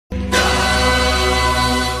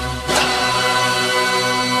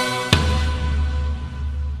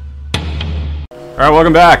Alright,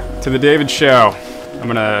 welcome back to the David Show. I'm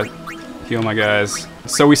gonna heal my guys.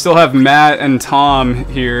 So we still have Matt and Tom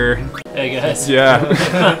here. Hey guys. Yeah.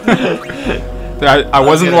 I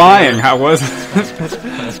wasn't lying. I wasn't.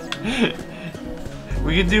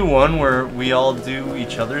 We could do one where we all do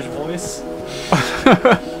each other's voice.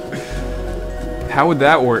 How would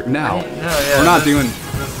that work? No. Yeah, we're not doing.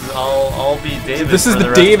 This is I'll be David. This is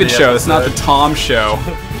the David Show. It's not the Tom Show.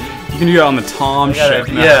 You can do that on the Tom Show.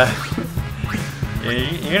 No. Yeah.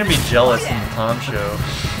 You're gonna be jealous in the Tom Show.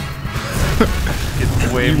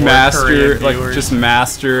 Get way more master, Korean like, viewers. just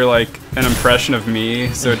master like an impression of me,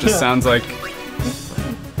 so it just sounds like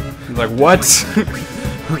what?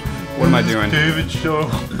 What am I doing? David Show.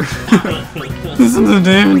 This is the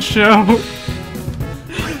David Show.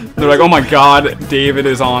 They're like, oh my God, David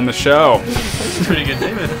is on the show. Pretty good,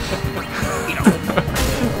 David.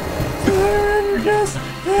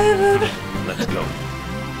 Let's go.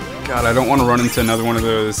 God, I don't want to run into another one of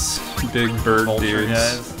those big bird Vulture dudes.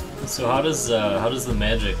 guys. So how does the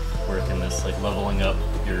magic work in this? Like leveling up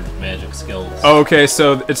your magic skills? Oh, okay,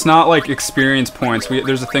 so it's not like experience points.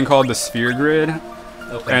 There's a thing called the sphere grid,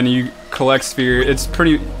 Okay. and you collect sphere. It's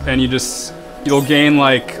pretty, and you'll gain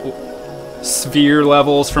like sphere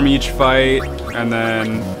levels from each fight, and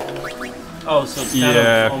then Oh, so it's kind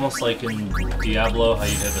of almost like in Diablo, how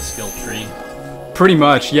you have a skill tree. pretty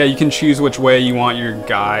much, yeah, you can choose which way you want your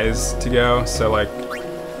guys to go. So like,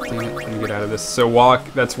 dang it, let me get out of this. So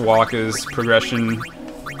that's Waka's progression.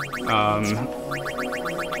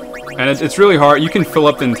 And it's really hard. You can fill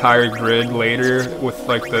up the entire grid later with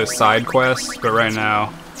like the side quests, but right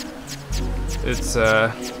now it's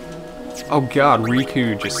oh God,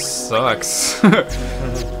 Riku just sucks.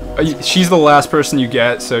 She's the last person you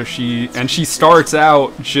get, so she starts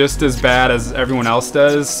out just as bad as everyone else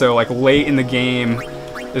does. So like late in the game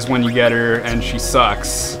is when you get her, and she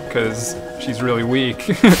sucks because she's really weak.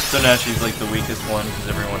 So now she's like the weakest one because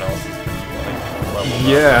everyone else is like leveled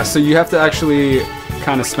Yeah, up. so you have to actually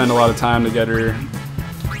kind of spend a lot of time to get her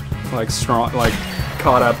like strong, like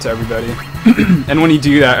caught up to everybody. And when you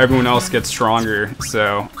do that, everyone else gets stronger,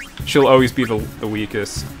 so she'll always be the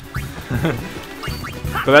weakest.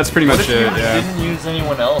 But that's pretty much it. Yeah. Didn't use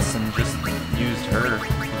anyone else and just used her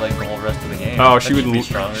for like the whole rest of the game. Oh, Then she'd be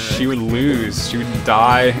stronger, right? she would lose. She would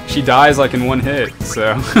die. She dies like in one hit.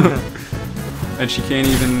 So, and she can't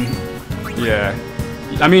even. Yeah.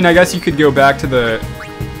 I mean, I guess you could go back to the.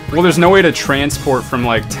 Well, there's no way to transport from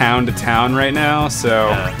like town to town right now, so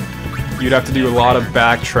you'd have to do a lot of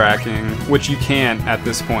backtracking, which you can't at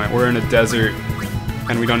this point. We're in a desert,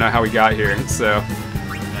 and we don't know how we got here. So,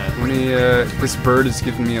 let me. This bird is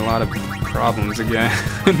giving me a lot of problems again.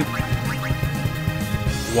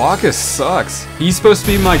 Waka sucks. He's supposed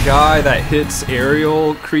to be my guy that hits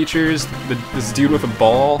aerial creatures. This dude with a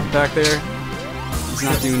ball back there. He's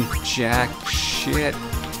not doing jack shit.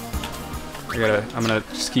 I'm gonna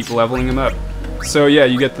just keep leveling him up. So yeah,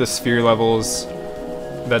 you get the sphere levels.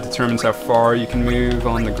 That determines how far you can move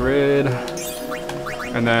on the grid.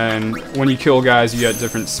 And then when you kill guys, you get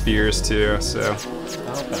different spheres too. So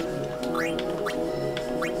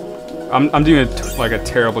I'm doing like a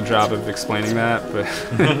terrible job of explaining that, but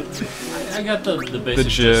I got the basic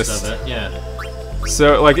gist of it. Yeah.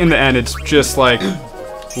 So like in the end, it's just like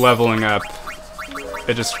leveling up.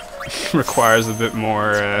 It just requires a bit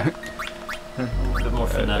more. A bit more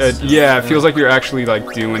finesse. Yeah, it feels like you're actually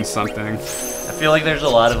like doing something. I feel like there's a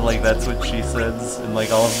lot of like that's what she says in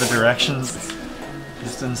like all of the directions.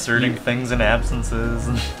 Just inserting things in absences.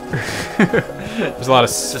 And there's a lot of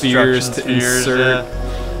spheres to insert. Yeah.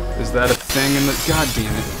 Is that a thing in the? God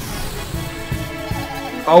damn it!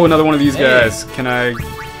 Oh, another one of these guys. Can I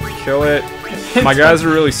kill it? My guys are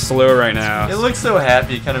really slow right now. It looks so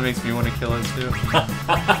happy. It kind of makes me want to kill it too.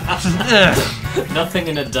 Nothing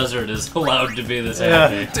in a desert is allowed to be this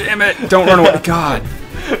happy. Damn it! Don't run away. God.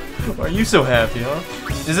 Why are you so happy, huh?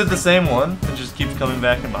 Is it the same one that just keeps coming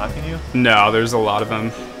back and mocking you? No, there's a lot of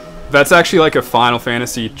them. That's actually like a Final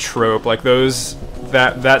Fantasy trope. Like those,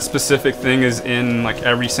 that specific thing is in like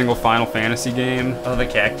every single Final Fantasy game. Oh, the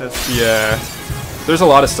cactus? Yeah. There's a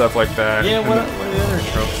lot of stuff like that. Yeah, what are the other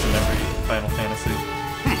tropes in every Final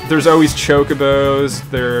Fantasy? There's always chocobos.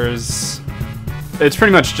 It's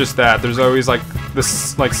pretty much just that. There's always like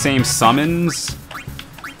this like same summons.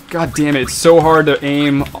 God damn it! It's so hard to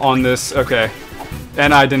aim on this. Okay,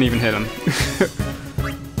 and I didn't even hit him.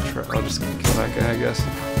 I'll just kill that guy, I guess.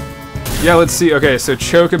 Yeah, let's see. Okay, so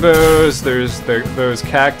chocobos. There's those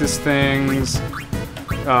cactus things.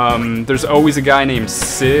 There's always a guy named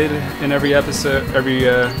Sid in every episode, every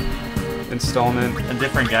installment. A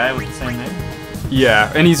different guy with the same name?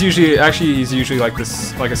 Yeah, and he's usually like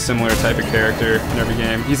this, like a similar type of character in every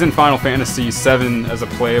game. He's in Final Fantasy VII as a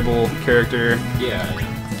playable character. Yeah.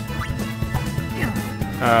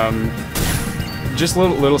 Just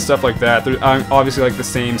little stuff like that. There, obviously, like the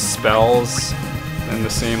same spells and the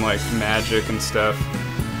same like magic and stuff.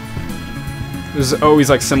 There's always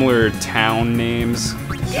like similar town names.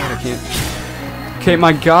 God, I can't. Okay,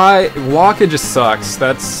 my guy Waka just sucks.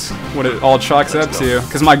 That's what it all chalks up to.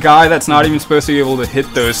 Because my guy that's not even supposed to be able to hit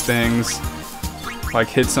those things, like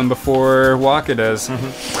hits them before Waka does.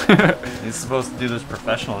 He's supposed to do this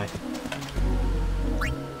professionally.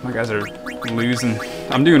 My guys are losing.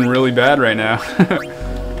 I'm doing really bad right now.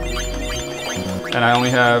 And I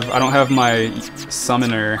don't have my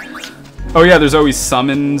summoner. Oh yeah, there's always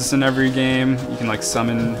summons in every game. You can like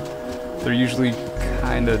summon. They're usually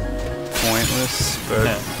kind of pointless, but...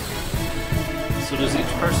 Yeah. So does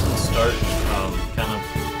each person start kind of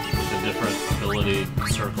with a different ability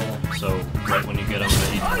circle? So right when you get them,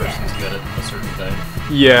 each person's good at a certain thing?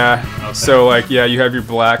 Yeah. Okay. So like, yeah, you have your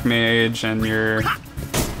black mage and your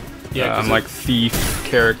like it, thief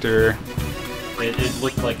character. it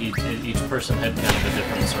looked like each person had kind of a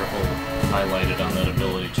different circle highlighted on that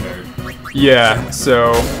ability chart. Yeah,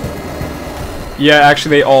 so... Yeah,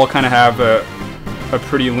 actually they all kind of have a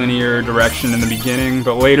pretty linear direction in the beginning,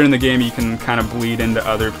 but later in the game you can kind of bleed into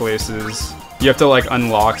other places. You have to like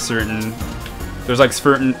unlock certain... There's like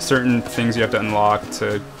certain things you have to unlock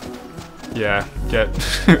to... Yeah, get...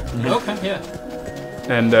 Okay, yeah.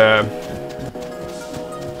 And,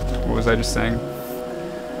 what was I just saying?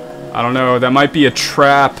 I don't know, that might be a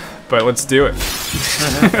trap, but let's do it.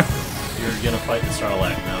 You're gonna fight the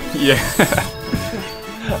Sarlacc now. Yeah.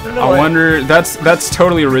 I wonder, that's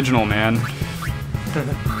totally original, man.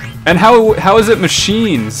 And how is it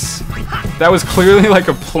machines? That was clearly like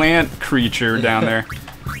a plant creature down there.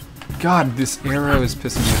 God, this arrow is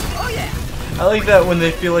pissing me off. I like that when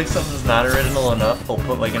they feel like something's not original enough, they'll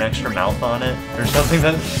put like an extra mouth on it or something.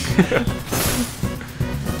 That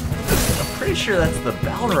I'm pretty sure that's the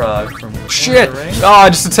Balrog from Lord Shit! of the Rings. Oh, I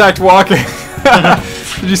just attacked Walker.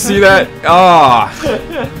 Did you see that? Ah.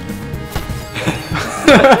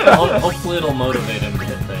 Hopefully it'll motivate him to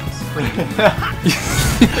hit things.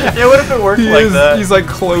 Yeah, what if it worked like that? He's like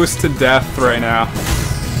close to death right now.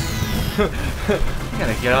 I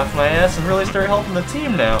gotta get off my ass and really start helping the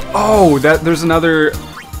team now. Oh, there's another...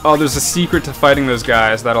 Oh, there's a secret to fighting those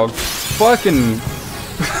guys that'll fucking...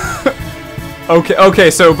 Okay,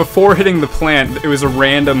 so before hitting the plant, it was a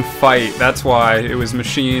random fight. That's why it was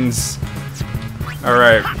machines.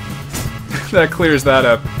 Alright. That clears that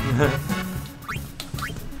up.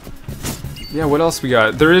 Yeah, what else we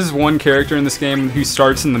got? There is one character in this game who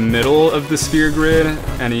starts in the middle of the sphere grid,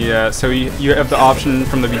 and you have the option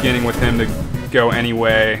from the beginning with him to go any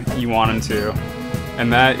way you want him to.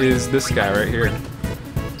 And that is this guy right here.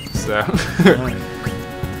 So...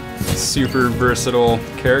 super versatile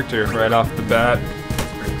character right off the bat.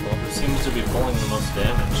 That's pretty cool. Who seems to be pulling the most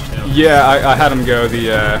damage too? Yeah, I had him go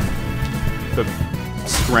the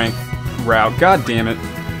strength route. God damn it.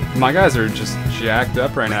 My guys are just jacked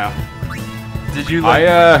up right now. Did you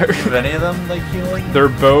like give any of them like healing? They're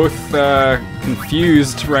both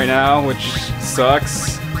confused right now, which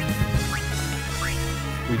sucks.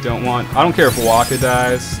 We don't want... I don't care if Waka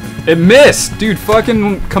dies. It missed! Dude,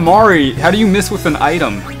 fucking Kamari, how do you miss with an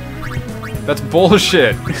item? That's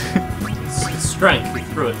bullshit. It's strength, you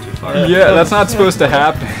threw it too far. Yeah, that's not supposed to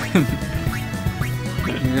happen.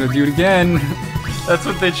 You're gonna do it again. That's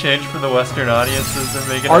what they changed for the Western audiences. They're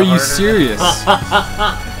making it Are you harder. serious?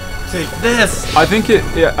 Take this! I think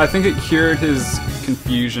it cured his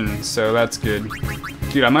confusion, so that's good.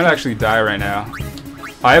 Dude, I might actually die right now.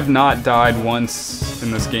 I have not died once in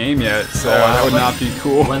this game yet, so that would not be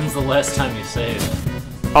cool. When's the last time you saved?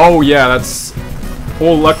 Oh yeah, that's...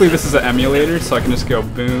 Well, luckily this is an emulator, so I can just go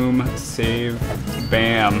boom, save,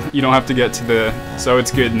 bam. You don't have to get to the... So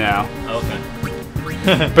it's good now. Okay.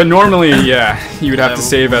 But normally, yeah, you would have to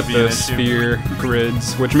save at be the an issue. sphere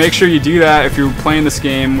grids, which make sure you do that if you're playing this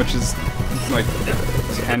game, which is like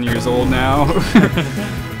 10 years old now.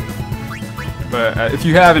 But if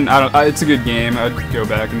you haven't, it's a good game. I'd go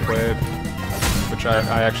back and play it, which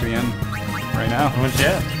I actually am right now.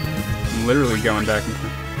 Yeah. I'm literally going back and play.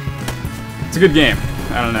 It's a good game.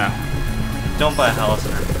 I don't know. Don't buy Hollister.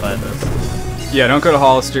 Buy this. Yeah, don't go to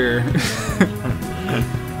Hollister.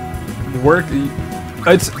 Work.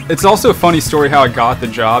 It's also a funny story how I got the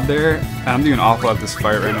job there. And I'm doing awful at this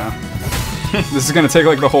fight right now. This is gonna take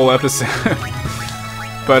like the whole episode.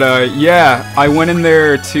 But yeah, I went in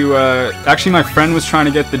there to actually my friend was trying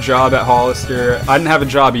to get the job at Hollister. I didn't have a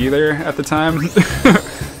job either at the time.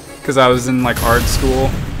 because I was in like art school,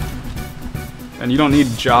 and you don't need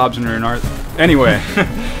jobs when you're in art. Anyway,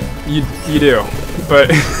 you do, but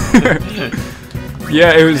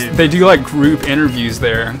yeah, it was. They do like group interviews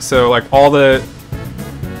there, so like all the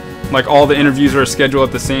interviews are scheduled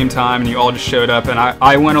at the same time, and you all just showed up. And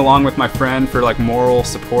I went along with my friend for like moral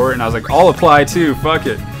support, and I was like, I'll apply too. Fuck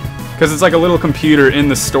it. Because it's like a little computer in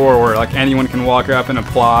the store where like anyone can walk up and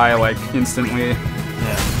apply like instantly.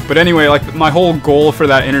 Yeah. But anyway, like my whole goal for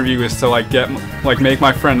that interview was to like make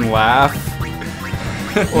my friend laugh.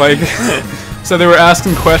 Like, so they were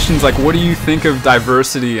asking questions like, what do you think of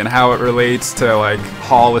diversity and how it relates to like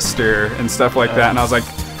Hollister and stuff like that? And I was like,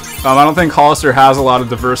 I don't think Hollister has a lot of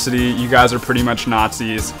diversity. You guys are pretty much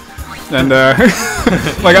Nazis. And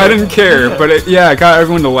like I didn't care, but it got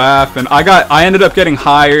everyone to laugh, and I ended up getting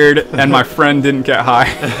hired, and my friend didn't get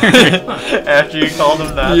hired. After you called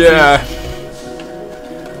him Nazi? Yeah.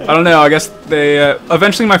 I don't know. I guess they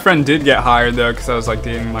eventually my friend did get hired though, because I was like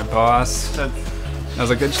dating my boss. I was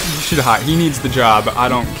like, you should hire. He needs the job. I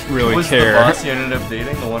don't really care. Was the boss you ended up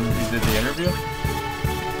dating the one who did the interview?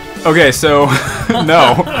 Okay, so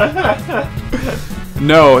no,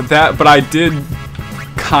 no, but I did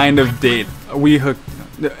kind of date. We hooked.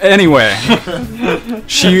 Anyway,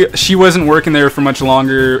 she wasn't working there for much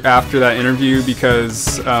longer after that interview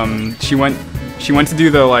because she went to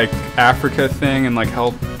do the like Africa thing and like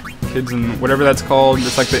help kids and whatever that's called.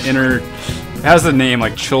 It's like the it has the name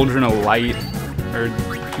like Children of Light, or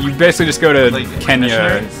you basically just go to like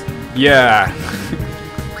Kenya. Yeah.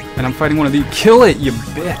 And I'm fighting one of these. Kill it, you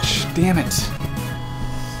bitch! Damn it.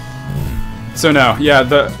 So no, yeah,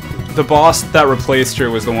 the boss that replaced her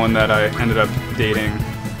was the one that I ended up dating.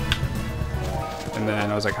 And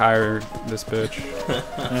then I was like, hire this bitch.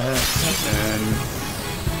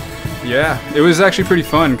 And yeah, it was actually pretty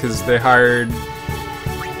fun because they hired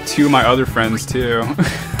 2 of my other friends too.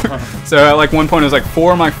 So at like one point it was like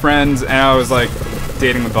 4 of my friends and I was like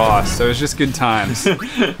dating the boss, so it was just good times.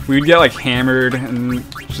 We'd get like hammered and we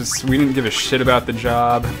didn't give a shit about the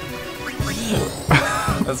job.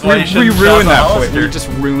 That's why we ruined that place. We just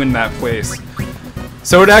ruined that place.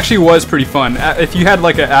 So it actually was pretty fun. If you had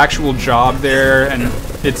like an actual job there, and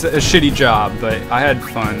it's a shitty job, but I had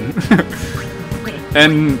fun.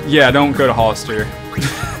 And yeah, don't go to Hollister.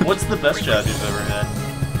 What's the best job you've ever had?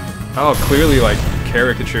 Oh, clearly like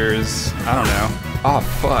caricatures. I don't know. Oh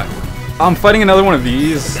fuck. I'm fighting another one of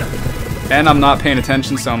these, and I'm not paying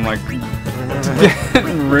attention, so I'm like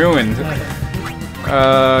getting ruined.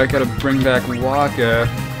 I gotta bring back Waka.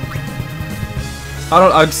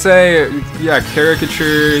 I'd say, yeah,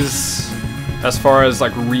 caricatures as far as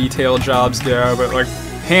like retail jobs go, but like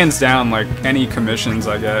hands down, like any commissions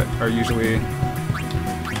I get are usually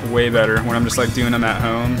way better when I'm just like doing them at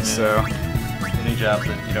home. So any job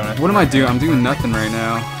that you don't have to. What am I doing? I'm doing nothing right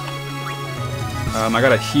now. I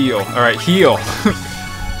gotta heal. Alright, heal.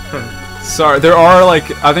 Sorry, there are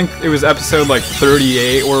like, I think it was episode like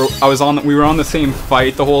 38 where we were on the same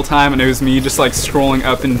fight the whole time, and it was me just like scrolling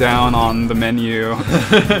up and down on the menu.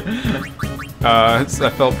 I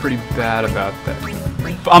felt pretty bad about that.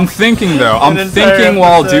 But I'm thinking though, I'm thinking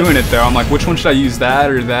while doing it though, I'm like, which one should I use,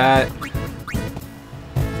 that or that?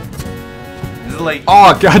 Is it like,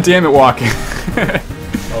 oh god damn it, walking.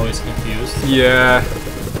 Always confused. Yeah.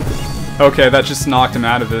 Okay, that just knocked him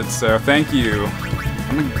out of it, so thank you.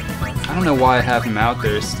 I don't know why I have him out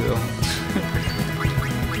there still.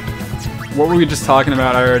 What were we just talking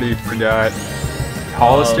about? I already forgot.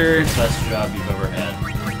 Hollister? Best job you've ever had.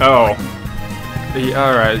 Oh.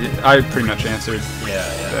 Alright, I pretty much answered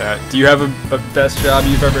that. Do you have a best job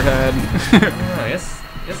you've ever had? I guess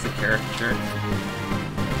the caricature.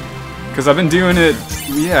 Because I've been doing it,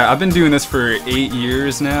 I've been doing this for 8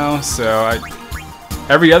 years now, so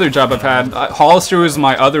every other job I've had, Hollister was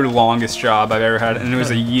my other longest job I've ever had, and it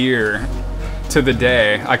was a year to the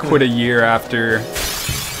day. I quit a year after.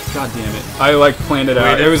 God damn it! I like planned it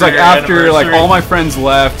out. It was like after like all my friends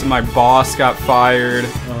left, my boss got fired,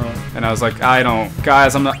 and I was like, I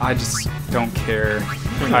just don't care.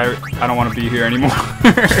 I don't want to be here anymore.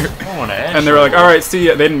 And they were like, all right, see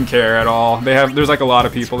ya. They didn't care at all. There's like a lot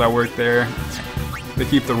of people that work there. They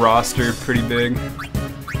keep the roster pretty big.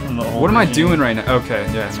 What am I doing right now? Okay,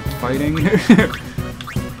 yeah, I'm fighting.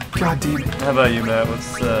 God damn it. How about you, Matt?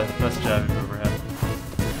 What's the best job you've ever had?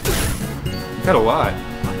 You've had a lot. I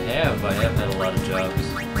have had a lot of jobs.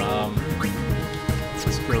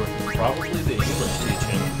 Let's go with probably the English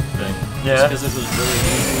teaching thing. Yeah. Just because it was really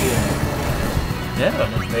easy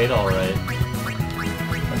and it paid alright.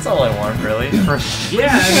 That's all I want, really.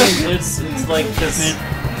 Yeah, I mean, it's like, cause,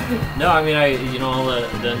 no, I mean, all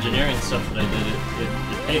the engineering stuff that I did,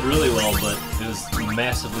 it paid really well, but it was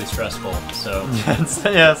massively stressful. So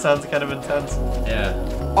Yeah, sounds kind of intense. yeah.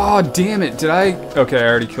 Oh, damn it. Did I? Okay, I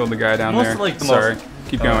already killed the guy down Most there. like the Sorry. most-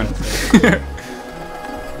 Keep Oh, going.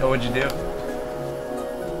 Oh, what'd you do?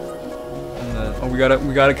 Oh, we got a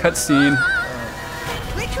cutscene.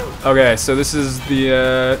 Okay, so this is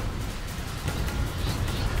the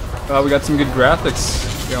oh, we got some good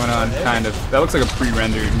graphics going on, kind of. That looks like a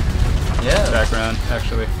pre-rendered Yeah. background,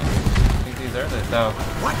 actually. I think these are the... No.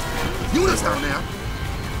 What? You was down there.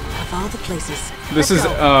 Of all the places. This is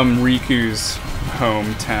Riku's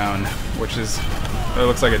hometown, which is, it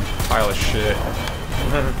looks like a pile of shit.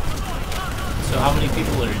 So how many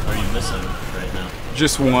people are you missing right now?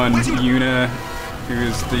 Just one, Yuna,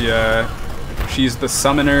 who's the she's the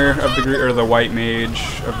summoner of the group, or the white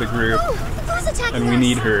mage of the group, Who's attacking and we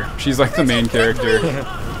need her. She's like the main character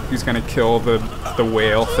who's gonna kill the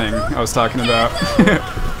whale thing I was talking about.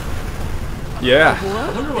 Yeah.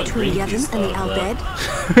 I wonder what Between Greenpeace Yevon and the thought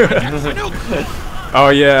of Al-Bed. Oh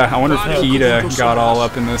yeah, I wonder if PETA got all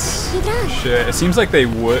up in this shit. It seems like they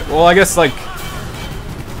would. Well, I guess like.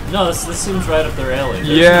 No, this seems right up their alley. There's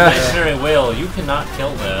Yeah. an imaginary whale. You cannot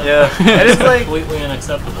kill that. Yeah. And it's like Completely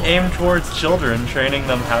unacceptable. aimed towards children, training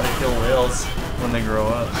them how to kill whales when they grow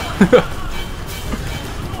up.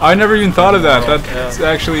 I never even thought of that. That's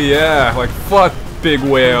actually, yeah, like fuck big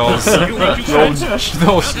whales.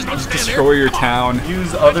 they'll destroy your town.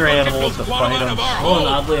 Use other animals to fight them. Well, and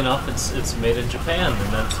oddly enough, it's made in Japan,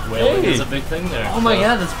 and that's whaling is a big thing there. Oh my so-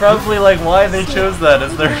 god, that's probably like why they chose that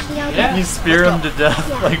as their... Yeah. You spear them to death,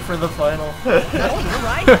 like for the final.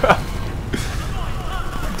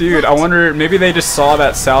 Dude, I wonder, maybe they just saw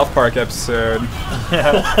that South Park episode.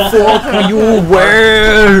 Yeah. Fuck you,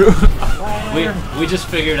 whale! We just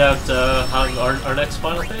figured out how our next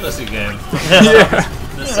Final Fantasy game. Yeah.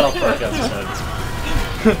 The South Park episode.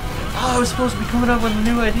 Oh, I was supposed to be coming up with a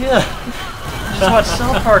new idea. I just watched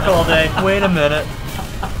South Park all day. Wait a minute.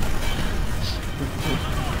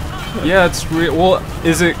 Yeah, it's real. Well,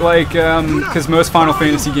 is it like, because most Final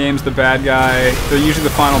Fantasy games, the bad guy, usually the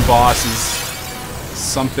final boss is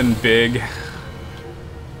something big-ish,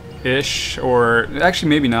 or actually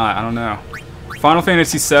maybe not, I don't know. Final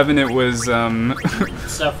Fantasy VII, it was,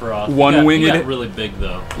 Sephiroth. One-winged. He got really big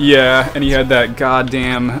though. yeah, and he had that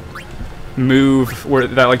goddamn move where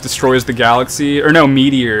that like destroys the galaxy, or no,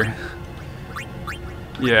 meteor.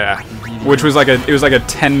 Yeah, which was like it was like a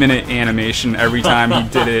 10-minute animation every time he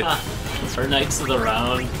did it. For Knights of the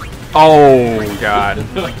Round. Oh god.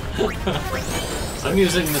 I'm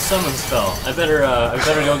using the summon spell. I better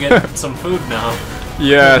go get some food now.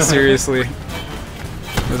 Yeah, seriously.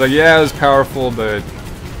 It was like, yeah, it was powerful, but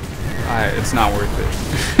it's not worth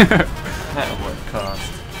it. At what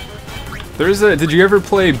cost? There's a. Did you ever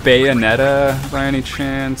play Bayonetta by any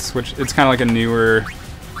chance? Which it's kind of like a newer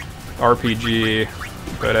RPG,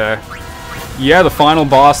 but yeah, the final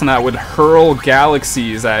boss on that would hurl I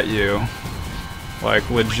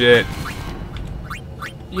legit.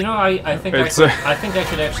 You know, I think It's, I think I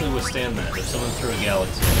could actually withstand that if someone threw a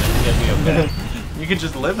galaxy. I think that'd be okay. You could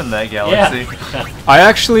just live in that galaxy. Yeah. I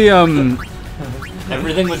actually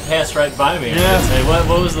Everything would pass right by me. Yeah. I'd say, what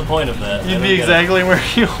was the point of that? I You'd don't be get it. exactly where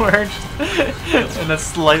you were, in a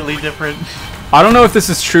slightly different... I don't know if this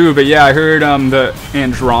is true, but yeah, I heard the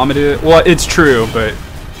Andromeda. Well, it's true, but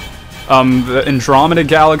the Andromeda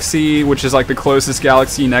galaxy, which is like the closest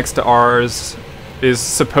galaxy next to ours,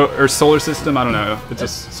 is or solar system. I don't know. It's a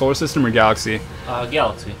solar system or galaxy.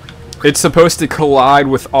 Galaxy. It's supposed to collide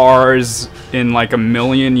with ours in like 1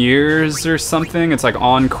 million years or something. It's like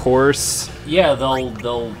on course. Yeah, they'll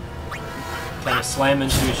kind of slam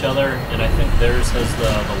into each other, and I think theirs has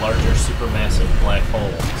the larger supermassive black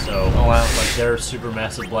hole. So, Oh, wow. like their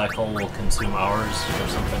supermassive black hole will consume ours or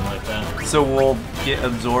something like that. So we'll get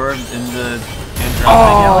absorbed into Andromeda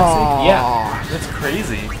Galaxy? Yeah. That's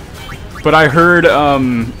crazy. But I heard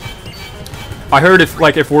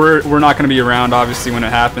if we're not going to be around obviously when it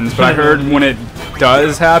happens, but I heard when it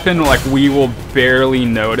does happen, like we will barely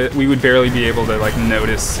notice. We would barely be able to like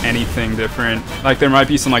notice anything different. Like there might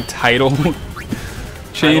be some like tidal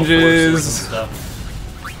changes. Tidal forces and stuff.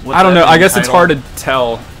 What's I don't that know. I mean, guess it's tidal? hard to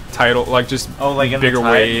tell. Tidal, like just Oh, like in the bigger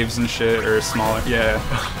tide? waves and shit, or smaller. Yeah.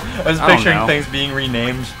 I was I don't picturing know. things being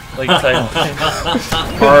renamed, like tidal.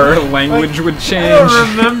 Our language would I change. don't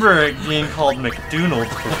remember it being called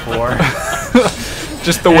McDonald's before.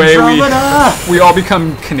 Just the way Andromeda! we all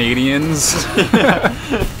become Canadians.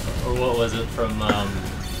 Or what was it from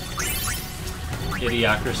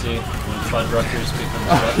Idiocracy when Fuddruckers become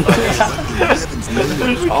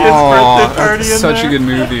Fuddruckers? Oh, party that's in such a there. good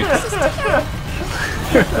movie.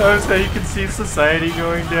 That was how you could see society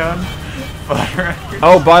going down.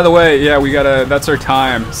 Oh, by the way, yeah, that's our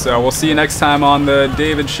time. So we'll see you next time on the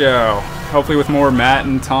David Show. Hopefully with more Matt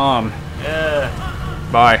and Tom. Yeah.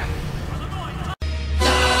 Bye.